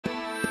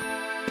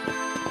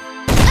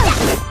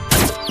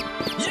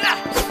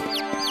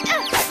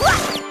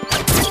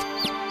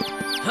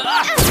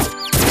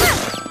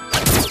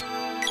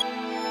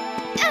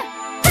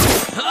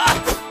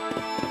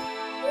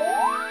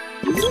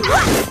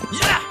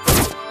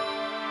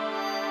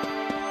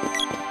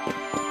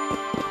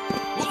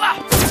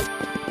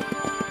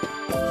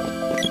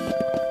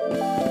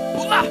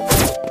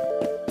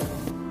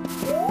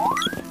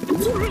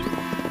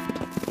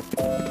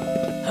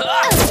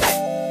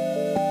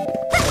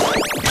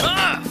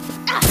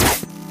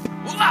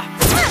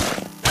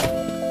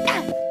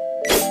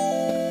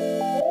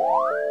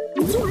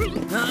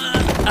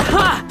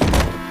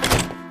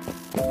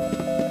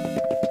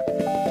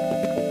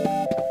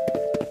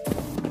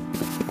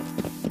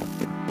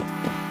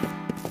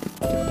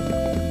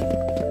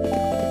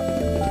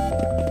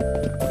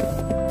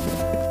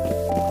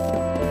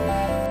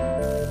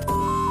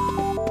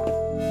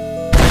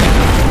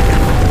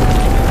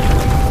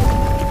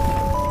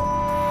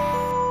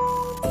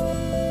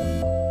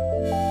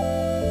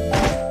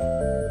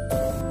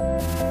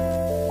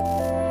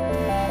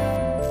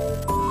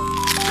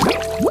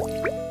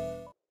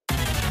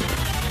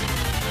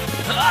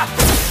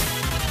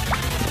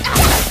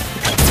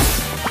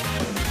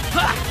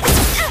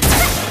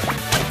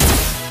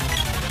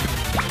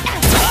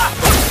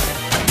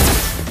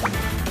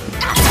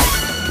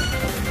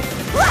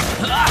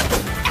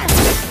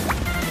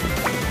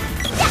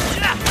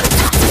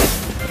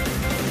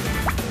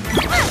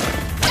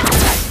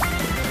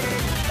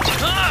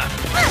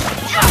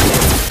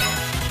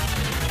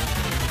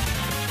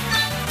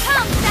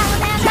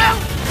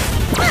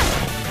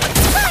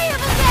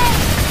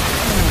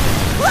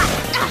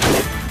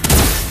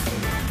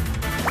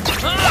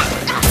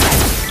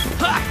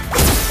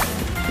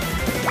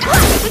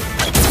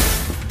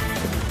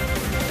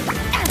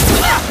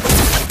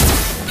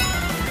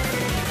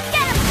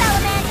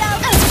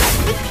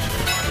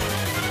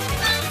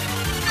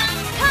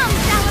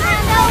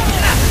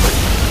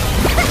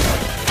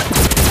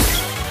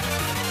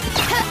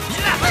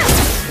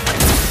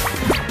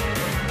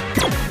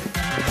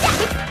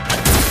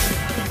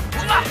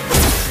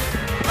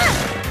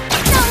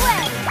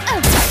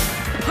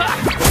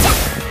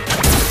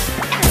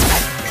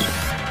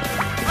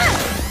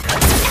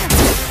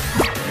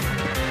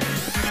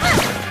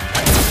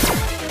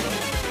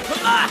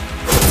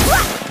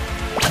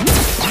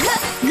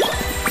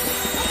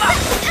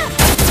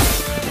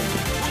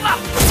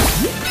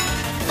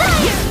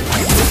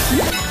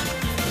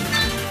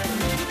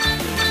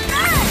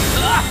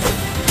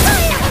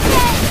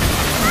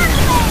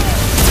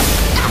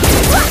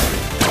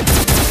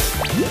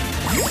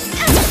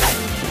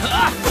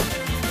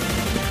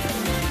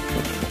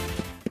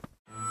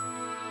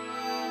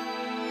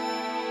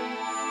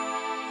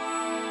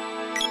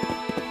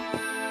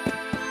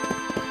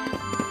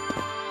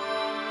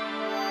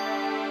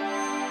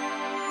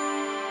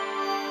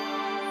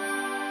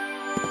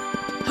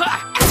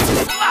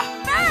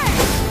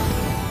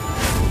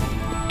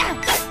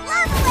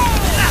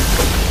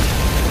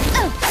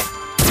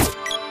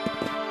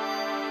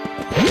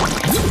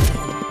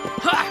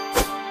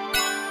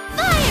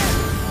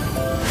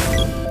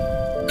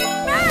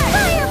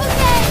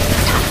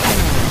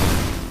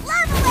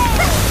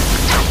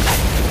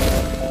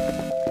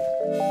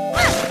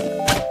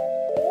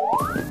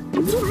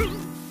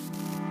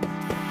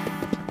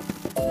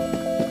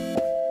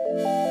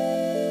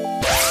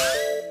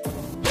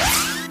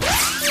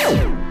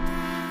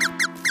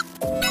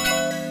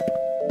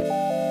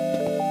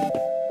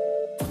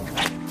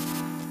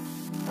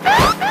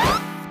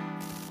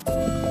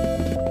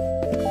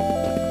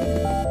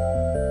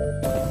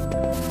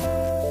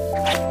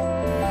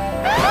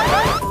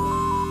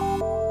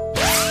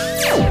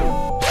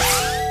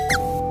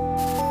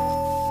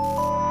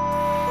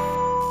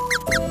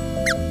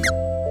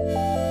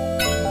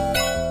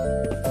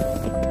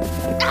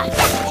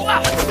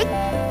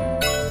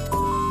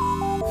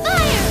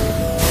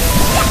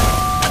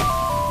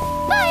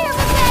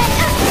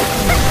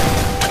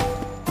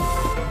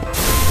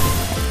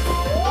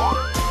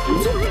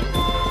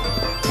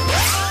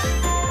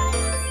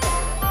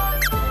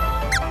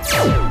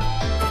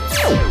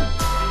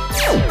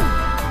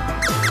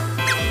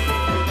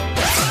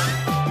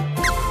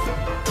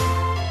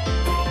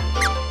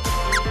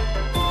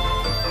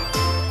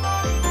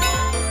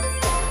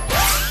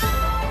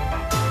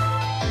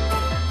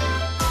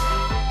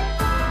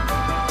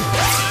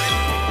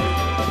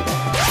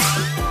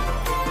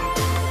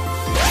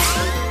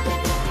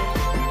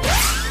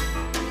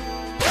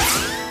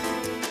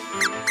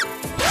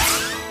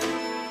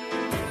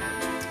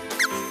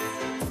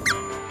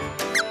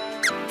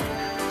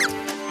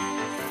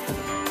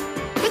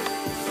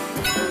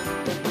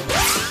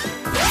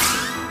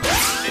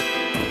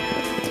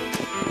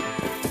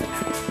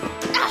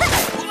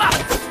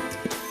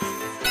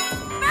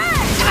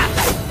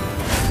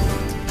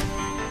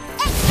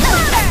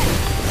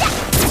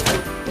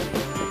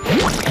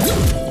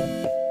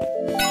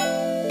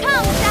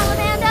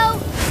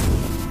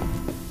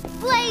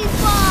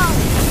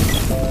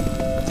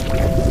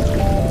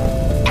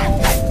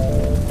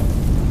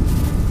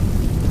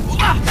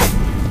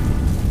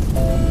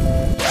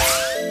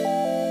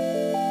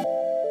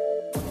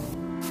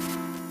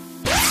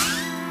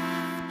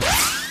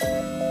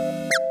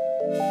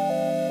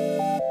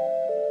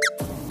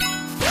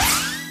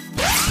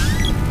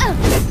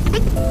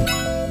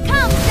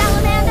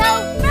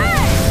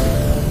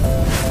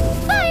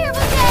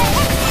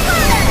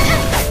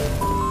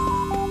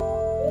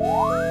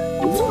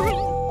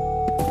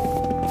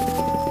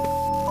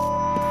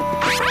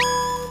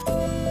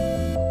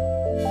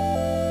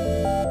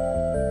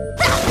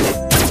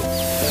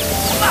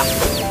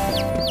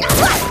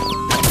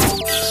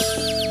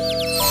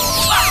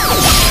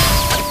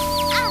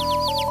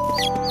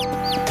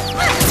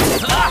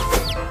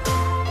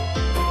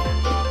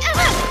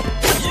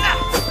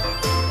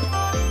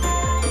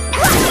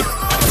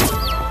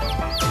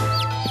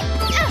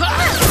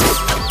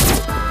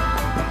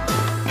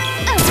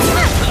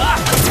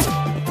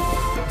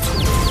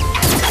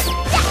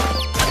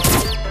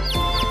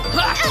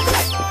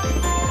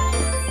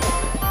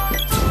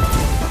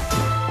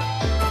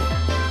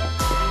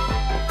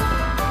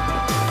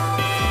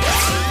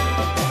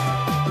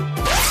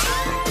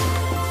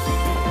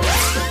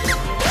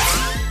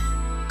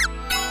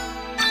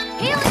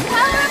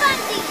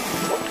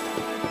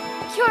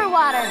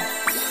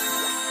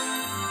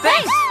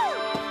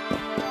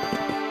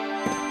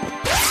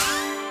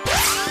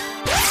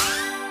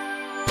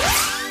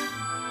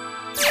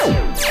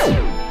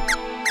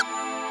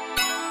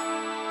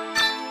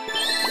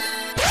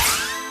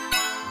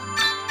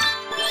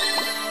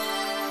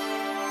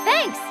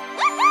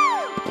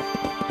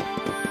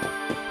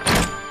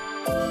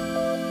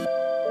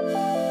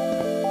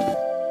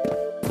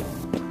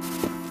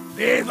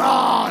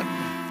Begone!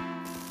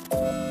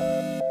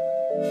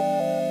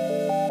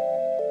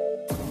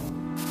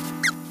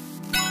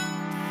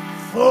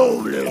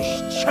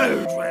 Foolish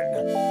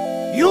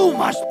children! You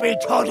must be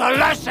taught a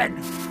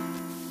lesson!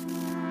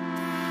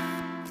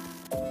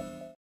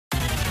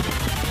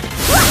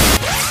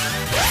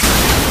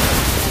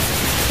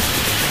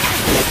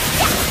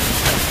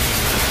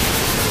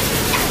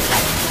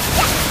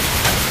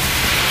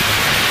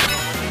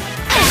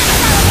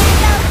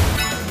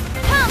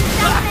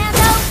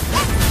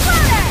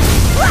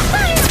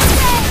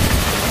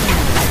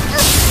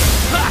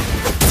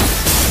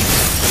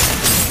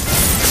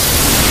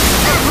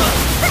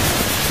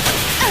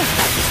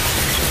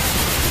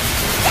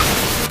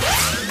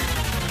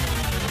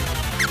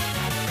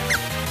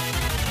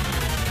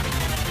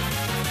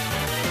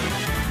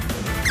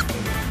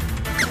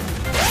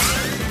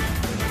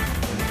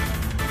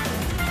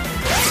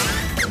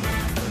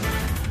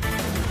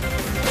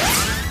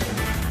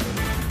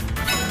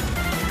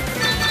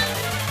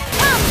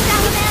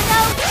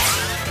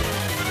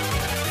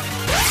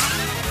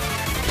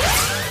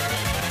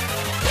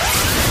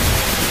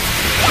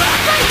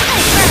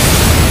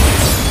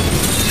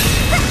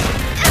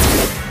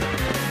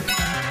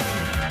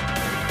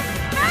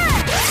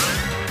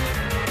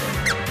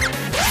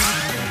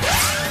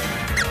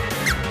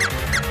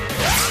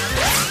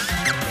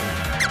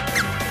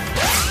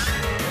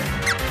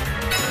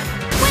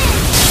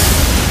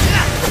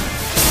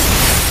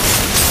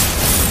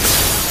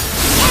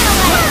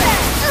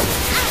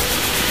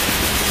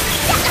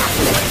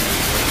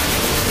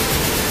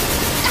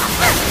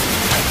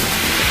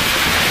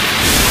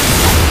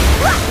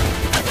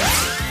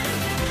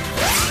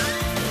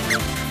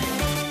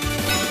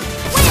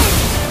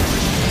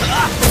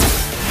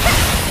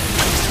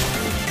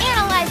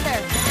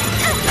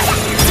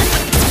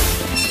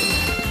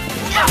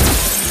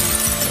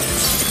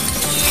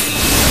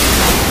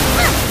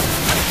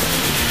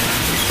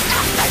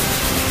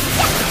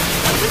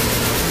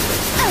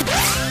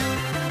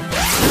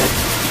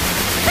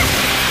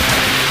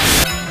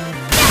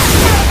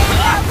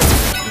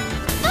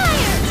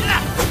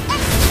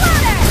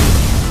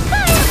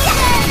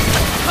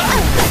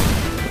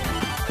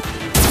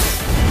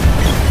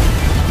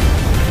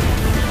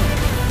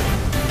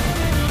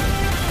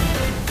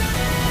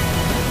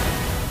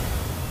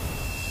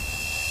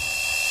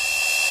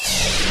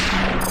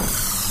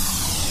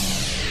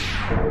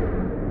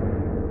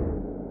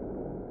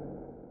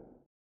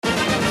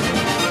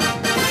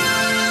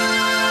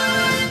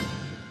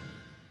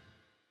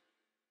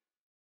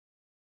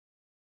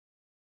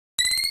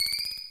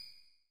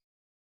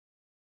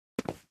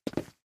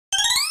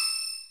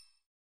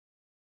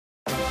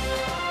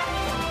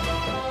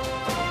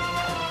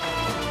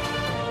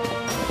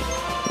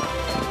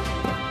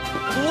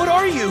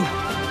 are you?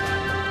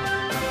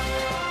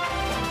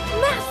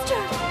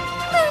 Master!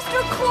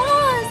 Master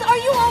Claus! Are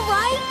you all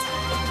right?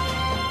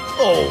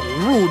 Oh,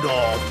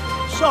 Rudolph.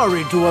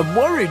 Sorry to have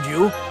worried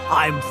you.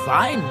 I'm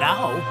fine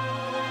now.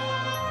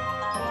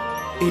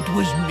 It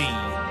was me.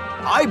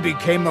 I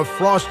became a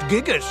Frost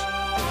Gigas.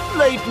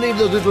 Lately,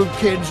 the little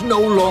kids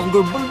no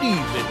longer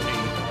believe in me.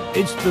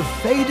 It's the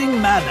fading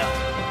mana.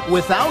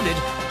 Without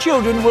it,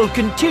 children will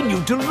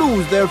continue to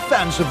lose their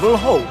fanciful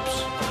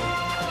hopes.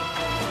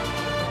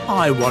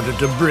 I wanted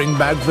to bring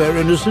back their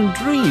innocent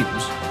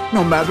dreams,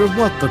 no matter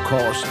what the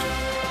cost.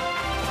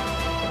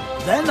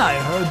 Then I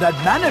heard that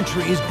mana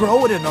trees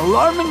grow at an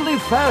alarmingly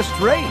fast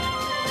rate.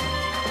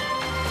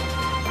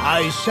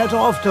 I set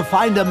off to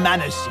find a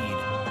mana seed,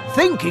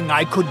 thinking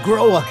I could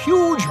grow a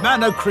huge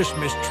mana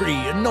Christmas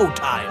tree in no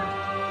time.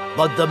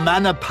 But the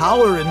mana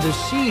power in the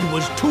seed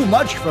was too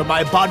much for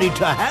my body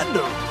to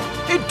handle.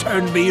 It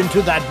turned me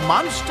into that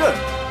monster.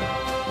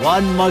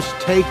 One must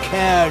take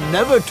care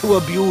never to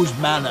abuse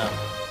mana,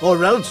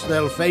 or else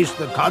they'll face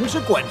the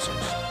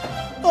consequences.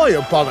 I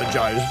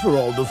apologize for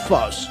all the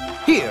fuss.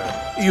 Here,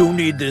 you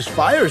need this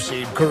fire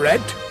seed,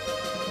 correct?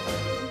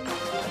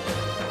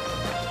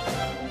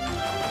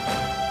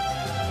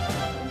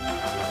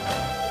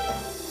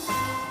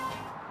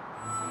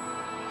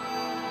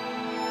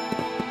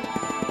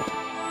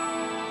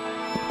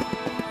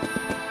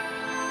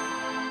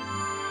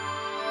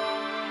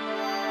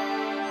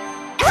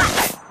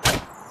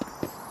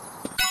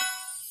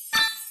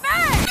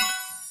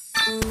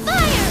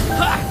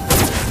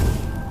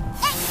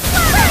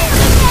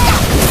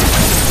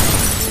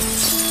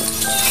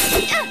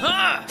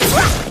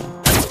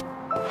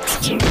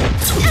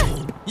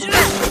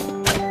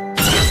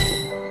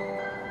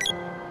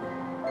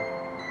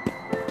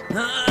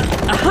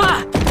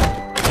 Aha!